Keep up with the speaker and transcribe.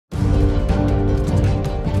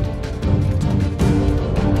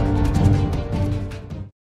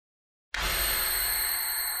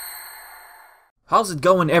How's it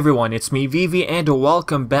going, everyone? It's me, Vivi, and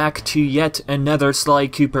welcome back to yet another Sly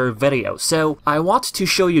Cooper video. So, I want to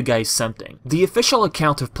show you guys something. The official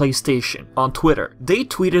account of PlayStation on Twitter, they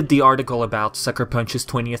tweeted the article about Sucker Punch's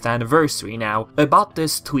 20th anniversary. Now, about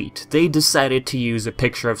this tweet, they decided to use a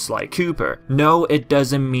picture of Sly Cooper. No, it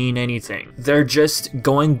doesn't mean anything. They're just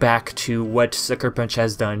going back to what Sucker Punch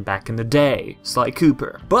has done back in the day, Sly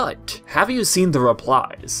Cooper. But, have you seen the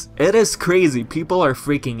replies? It is crazy, people are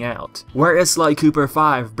freaking out. Where is Sly Cooper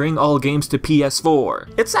 5, bring all games to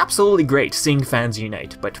PS4. It's absolutely great seeing fans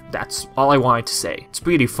unite, but that's all I wanted to say. It's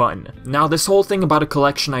pretty fun. Now, this whole thing about a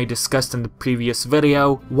collection I discussed in the previous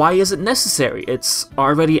video, why is it necessary? It's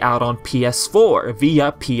already out on PS4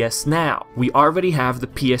 via PS Now. We already have the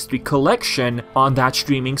PS3 collection on that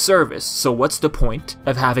streaming service, so what's the point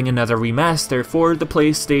of having another remaster for the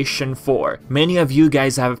PlayStation 4? Many of you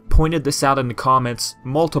guys have pointed this out in the comments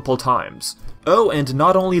multiple times. Oh, and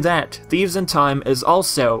not only that, Thieves in Time is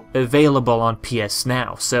also available on PS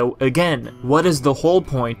Now, so again, what is the whole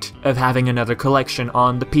point of having another collection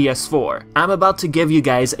on the PS4? I'm about to give you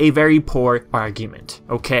guys a very poor argument,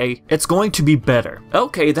 okay? It's going to be better.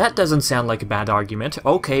 Okay, that doesn't sound like a bad argument,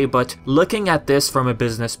 okay, but looking at this from a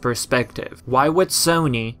business perspective, why would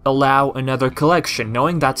Sony allow another collection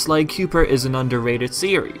knowing that Sly Cooper is an underrated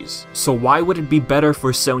series? So why would it be better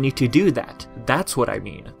for Sony to do that? That's what I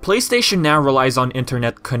mean. PlayStation Now relies on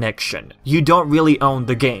internet connection. You don't really own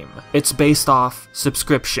the game. It's based off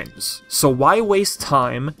subscriptions. So why waste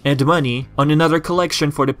time and money on another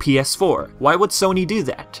collection for the PS4? Why would Sony do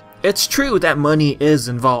that? It's true that money is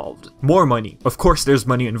involved. More money. Of course there's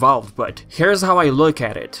money involved, but here's how I look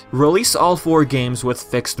at it. Release all 4 games with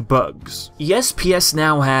fixed bugs. Yes, PS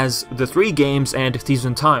Now has the 3 games and Thieves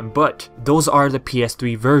in Time, but those are the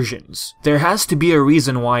PS3 versions. There has to be a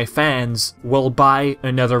reason why fans will buy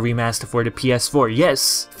another remaster for the PS4.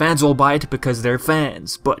 Yes, fans will buy it because they're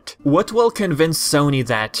fans, but what will convince Sony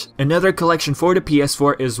that another collection for the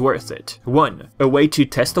PS4 is worth it? 1. A way to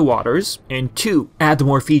test the waters, and 2. Add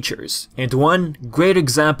more features. And one great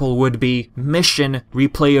example would be mission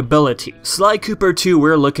replayability. Sly Cooper 2,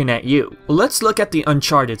 we're looking at you. Let's look at the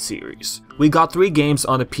Uncharted series. We got 3 games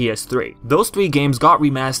on the PS3. Those 3 games got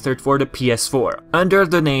remastered for the PS4 under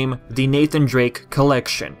the name the Nathan Drake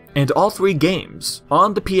Collection. And all 3 games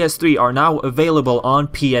on the PS3 are now available on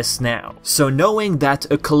PS Now. So knowing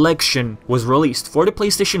that a collection was released for the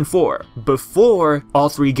PlayStation 4 before all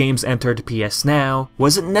 3 games entered PS Now,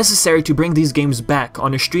 was it necessary to bring these games back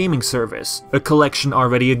on a streaming service? A collection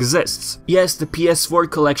already exists. Yes, the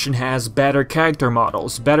PS4 collection has better character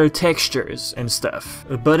models, better textures and stuff,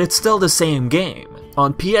 but it's still the same game.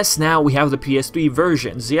 On PS Now we have the PS3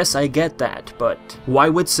 versions, yes I get that, but why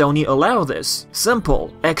would Sony allow this?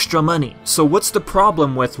 Simple, extra money. So what's the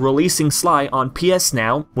problem with releasing Sly on PS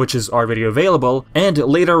Now, which is already available, and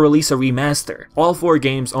later release a remaster? All 4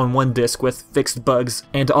 games on one disc with fixed bugs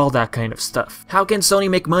and all that kind of stuff. How can Sony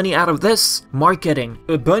make money out of this? Marketing.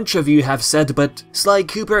 A bunch of you have said, but Sly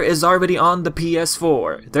Cooper is already on the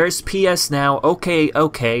PS4. There's PS Now,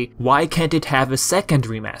 okay, why can't it have a second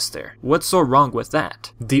remaster? What's so wrong with that?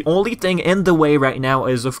 The only thing in the way right now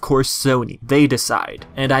is of course Sony. They decide.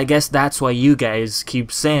 And I guess that's why you guys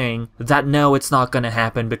keep saying that no, it's not gonna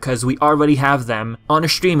happen because we already have them on a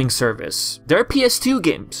streaming service. They're PS2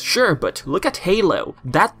 games, sure, but look at Halo.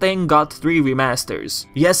 That thing got 3 remasters.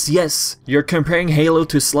 Yes, you're comparing Halo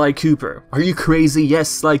to Sly Cooper. Are you crazy? Yes,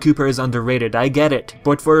 Sly Cooper is underrated, I get it.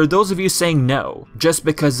 But for those of you saying no, just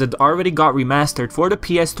because it already got remastered for the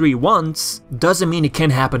PS3 once, doesn't mean it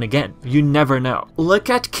can happen again. You never know. Look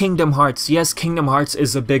at Kingdom Hearts. Yes, Kingdom Hearts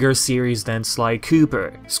is a bigger series than Sly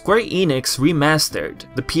Cooper. Square Enix remastered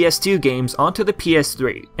the PS2 games onto the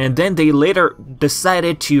PS3, and then they later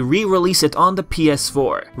decided to re-release it on the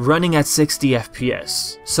PS4, running at 60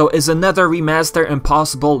 FPS. So is another remaster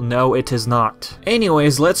impossible? No, it is not.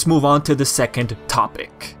 Anyways, let's move on to the second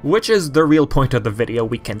topic, which is the real point of the video,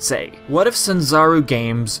 we can say. What if Sanzaru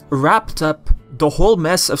Games wrapped up the whole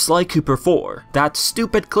mess of Sly Cooper 4, that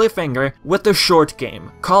stupid cliffhanger, with a short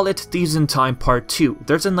game? Call it Thieves in Time Part 2.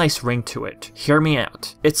 There's a nice ring to it. Hear me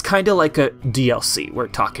out. It's kinda like a DLC we're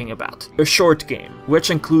talking about. A short game, which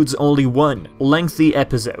includes only one lengthy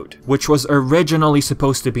episode, which was originally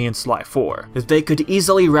supposed to be in Sly 4. They could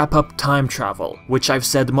easily wrap up time travel, which I've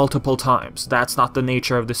said multiple times, that's not the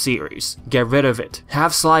nature of the series. Get rid of it.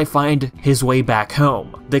 Have Sly find his way back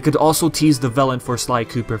home. They could also tease the villain for Sly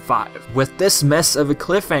Cooper 5. With this this mess of a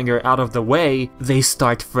cliffhanger out of the way, they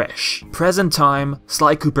start fresh. Present time,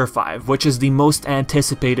 Sly Cooper 5, which is the most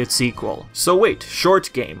anticipated sequel. So wait,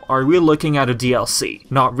 short game, are we looking at a DLC?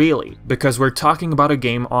 Not really, because we're talking about a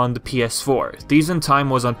game on the PS4. Thieves in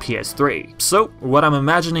Time was on PS3. So what I'm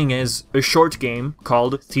imagining is a short game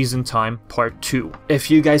called Thieves in Time Part 2.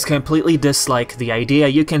 If you guys completely dislike the idea,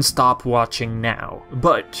 you can stop watching now.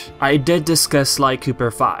 But I did discuss Sly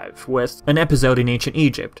Cooper 5 with an episode in Ancient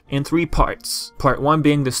Egypt in 3 parts. Part 1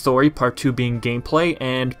 being the story, Part 2 being gameplay,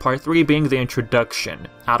 and Part 3 being the introduction.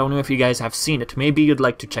 I don't know if you guys have seen it, maybe you'd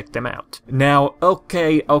like to check them out. Now,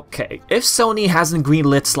 okay, if Sony hasn't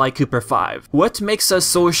greenlit Sly Cooper 5, what makes us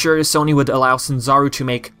so sure Sony would allow Sanzaru to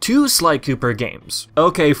make 2 Sly Cooper games?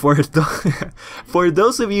 Okay, for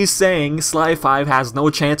those of you saying Sly 5 has no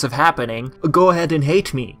chance of happening, go ahead and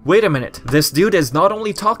hate me. Wait a minute, this dude is not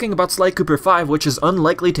only talking about Sly Cooper 5, which is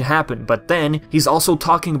unlikely to happen, but then he's also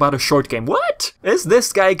talking about a short game. What? Is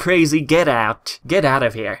this guy crazy? Get out. Get out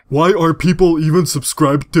of here. Why are people even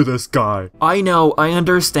subscribed to this guy? I know, I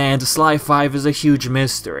understand Sly 5 is a huge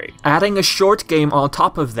mystery. Adding a short game on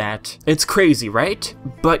top of that, it's crazy, right?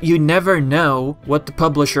 But you never know what the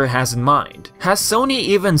publisher has in mind. Has Sony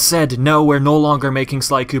even said, no, we're no longer making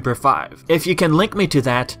Sly Cooper 5? If you can link me to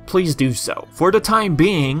that, please do so. For the time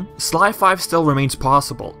being, Sly 5 still remains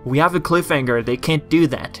possible. We have a cliffhanger, they can't do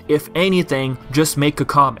that. If anything, just make a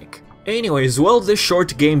comic. Anyways, will this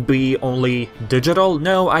short game be only digital?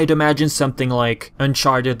 No, I'd imagine something like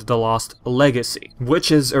Uncharted: The Lost Legacy,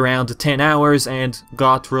 which is around 10 hours and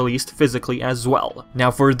got released physically as well. Now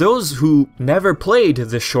for those who never played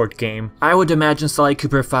this short game, I would imagine Sly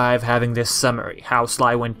Cooper 5 having this summary, how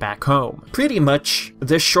Sly went back home. Pretty much,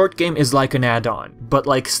 this short game is like an add-on, but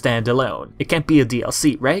like standalone. It can't be a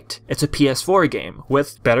DLC, right? It's a PS4 game,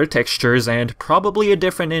 with better textures and probably a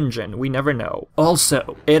different engine, we never know.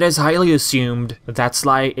 Also, it is highly assumed that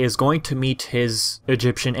Sly is going to meet his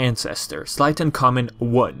Egyptian ancestor, Sly Common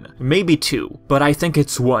 1, maybe 2, but I think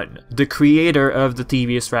it's 1, the creator of the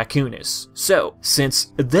Thievius Raccoonus. So,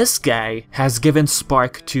 since this guy has given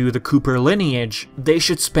spark to the Cooper lineage, they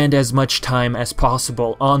should spend as much time as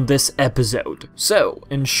possible on this episode. So,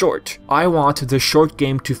 in short, I want the short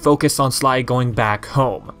game to focus on Sly going back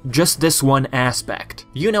home. Just this one aspect.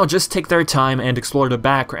 You know, just take their time and explore the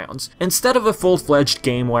backgrounds, instead of a full-fledged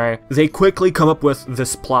game where they quickly come up with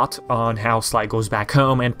this plot on how Sly goes back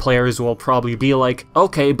home and players will probably be like,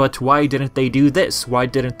 okay, but why didn't they do this? Why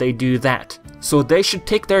didn't they do that? So they should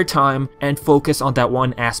take their time and focus on that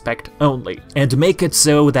one aspect only, and make it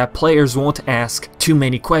so that players won't ask too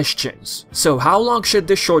many questions. So how long should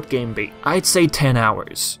this short game be? I'd say 10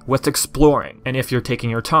 hours, with exploring, and if you're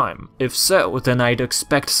taking your time. If so, then I'd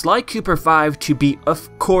expect Sly Cooper 5 to be, of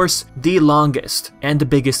course, the longest and the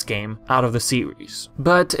biggest game out of the series.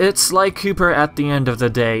 But it's Sly Cooper at the end of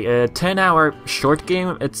the day. A 10-hour short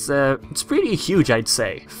game, it's pretty huge, I'd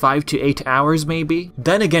say. 5 to 8 hours maybe?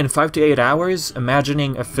 Then again, 5 to 8 hours?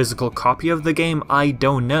 Imagining a physical copy of the game, I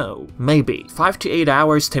don't know. Maybe. 5 to 8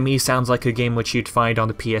 hours to me sounds like a game which you'd find on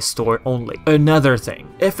the PS Store only. Another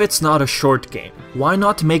thing, if it's not a short game, why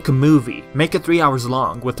not make a movie? Make it 3 hours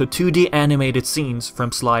long with the 2D animated scenes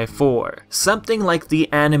from Sly 4. Something like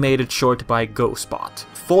the animated short by GoSpot.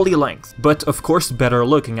 Fully length, but of course better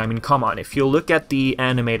looking. I mean, come on, if you look at the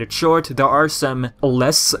animated short, there are some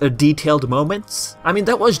less detailed moments. I mean,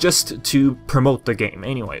 that was just to promote the game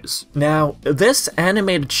anyways. Now, this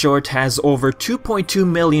animated short has over 2.2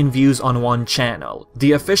 million views on one channel.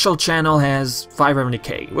 The official channel has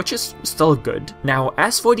 500k, which is still good. Now,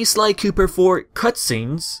 as for the Sly Cooper 4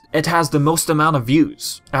 cutscenes, it has the most amount of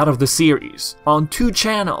views out of the series on 2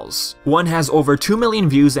 channels. One has over 2 million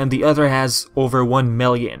views and the other has over 1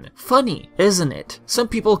 million. Funny, isn't it? Some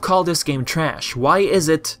people call this game trash. Why is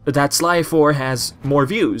it that Sly 4 has more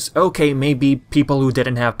views? Okay, maybe people who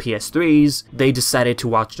didn't have PS3s, they decided to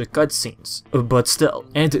watch the cutscenes, but still.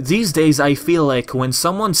 And these days I feel like when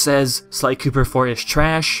someone says Sly Cooper 4 is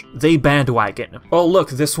trash, they bandwagon. Oh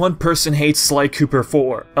look, this one person hates Sly Cooper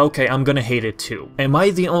 4. Okay, I'm gonna hate it too. Am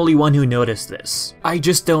I the only one who noticed this? I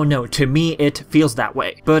just don't know. To me, it feels that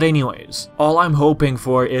way. But anyways, all I'm hoping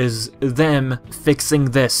for is them fixing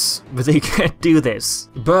this, but they can't do this.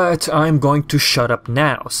 But I'm going to shut up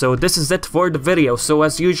now. So this is it for the video. So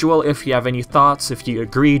as usual, if you have any thoughts, if you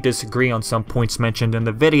agree, disagree on some points mentioned in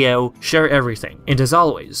the video, share everything. And as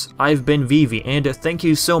always, I've been Vivi, and thank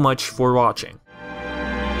you so much for watching.